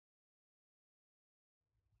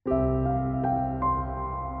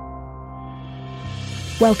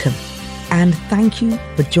Welcome, and thank you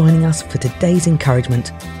for joining us for today's encouragement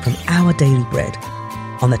from Our Daily Bread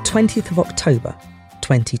on the 20th of October,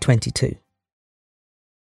 2022.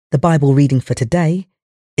 The Bible reading for today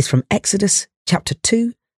is from Exodus chapter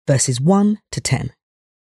 2, verses 1 to 10.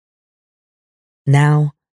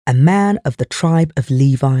 Now, a man of the tribe of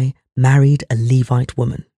Levi married a Levite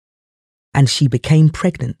woman, and she became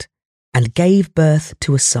pregnant and gave birth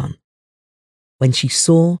to a son. When she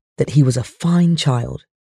saw that he was a fine child,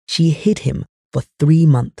 she hid him for 3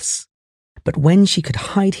 months. But when she could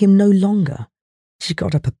hide him no longer, she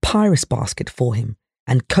got a papyrus basket for him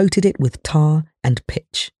and coated it with tar and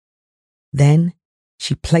pitch. Then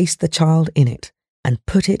she placed the child in it and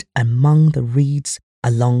put it among the reeds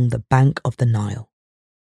along the bank of the Nile.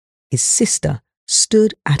 His sister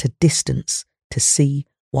stood at a distance to see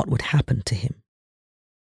what would happen to him.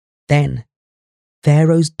 Then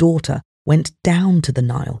Pharaoh's daughter went down to the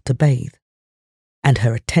Nile to bathe, and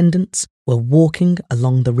her attendants were walking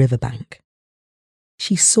along the riverbank.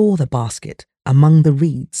 She saw the basket among the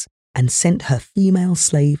reeds and sent her female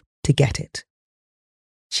slave to get it.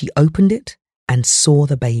 She opened it and saw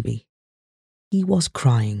the baby. He was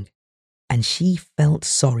crying, and she felt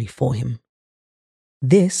sorry for him.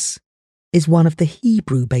 "This is one of the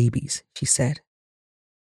Hebrew babies," she said.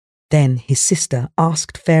 Then his sister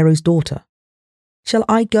asked Pharaoh's daughter, "Shall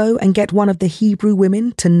I go and get one of the Hebrew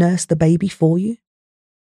women to nurse the baby for you?"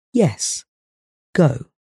 "Yes,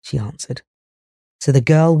 go," she answered. So the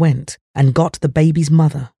girl went and got the baby's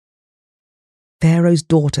mother. Pharaoh's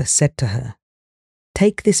daughter said to her,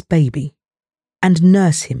 "Take this baby and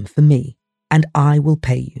nurse him for me, and I will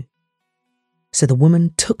pay you." So the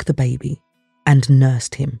woman took the baby and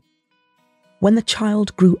nursed him. When the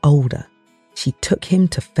child grew older, she took him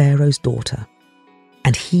to Pharaoh's daughter,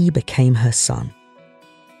 and he became her son.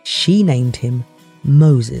 She named him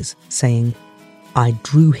Moses, saying, "I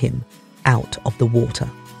drew him out of the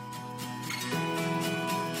water."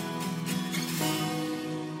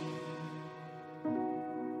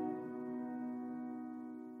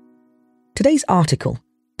 Today's article,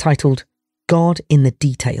 titled God in the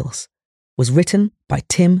Details, was written by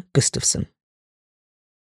Tim Gustafson.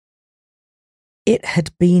 It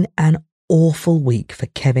had been an awful week for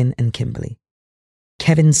Kevin and Kimberly.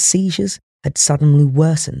 Kevin's seizures had suddenly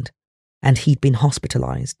worsened, and he'd been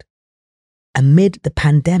hospitalized. Amid the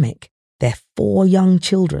pandemic, their 4 young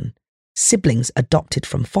children, siblings adopted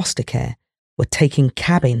from foster care, were taking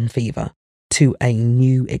cabin fever to a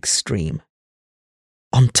new extreme.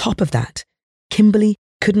 On top of that, Kimberly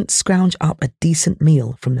couldn't scrounge up a decent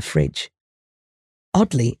meal from the fridge.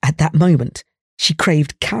 Oddly, at that moment, she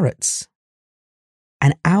craved carrots.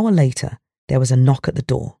 An hour later, there was a knock at the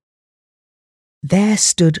door. There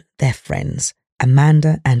stood their friends,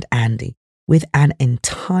 Amanda and Andy, with an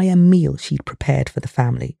entire meal she'd prepared for the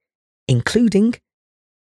family, including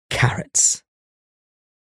carrots.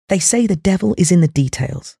 They say the devil is in the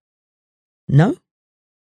details. No?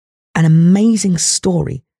 An amazing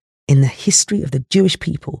story in the history of the Jewish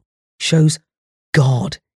people shows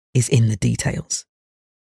God is in the details.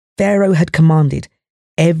 Pharaoh had commanded,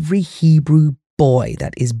 "Every Hebrew boy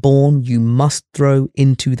that is born you must throw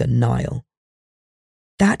into the Nile."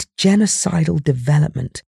 That genocidal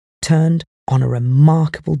development turned on a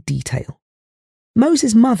remarkable detail.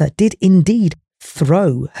 Moses' mother did indeed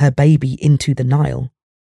throw her baby into the Nile,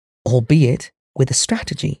 albeit with a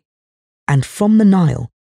strategy. And from the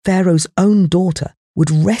Nile, Pharaoh's own daughter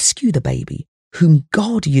would rescue the baby, whom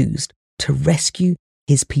God used to rescue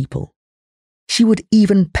his people. She would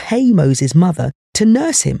even pay Moses' mother to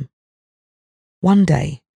nurse him. One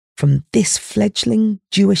day, from this fledgling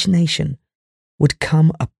Jewish nation would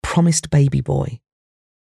come a promised baby boy.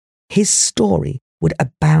 His story would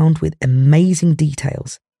abound with amazing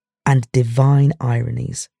details and divine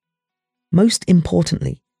ironies. Most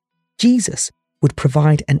importantly, Jesus would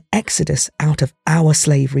provide an exodus out of our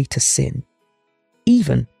slavery to sin.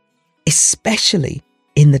 Especially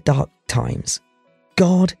in the dark times,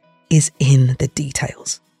 God is in the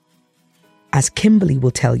details. As Kimberly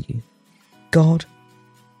will tell you, God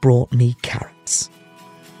brought me carrots.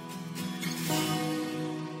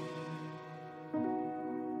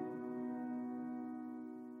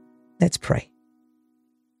 Let's pray.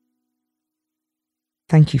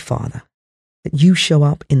 Thank you, Father, that you show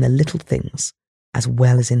up in the little things as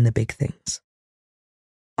well as in the big things.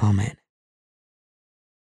 Amen.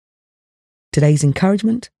 Today's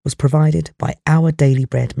encouragement was provided by Our Daily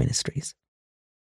Bread Ministries.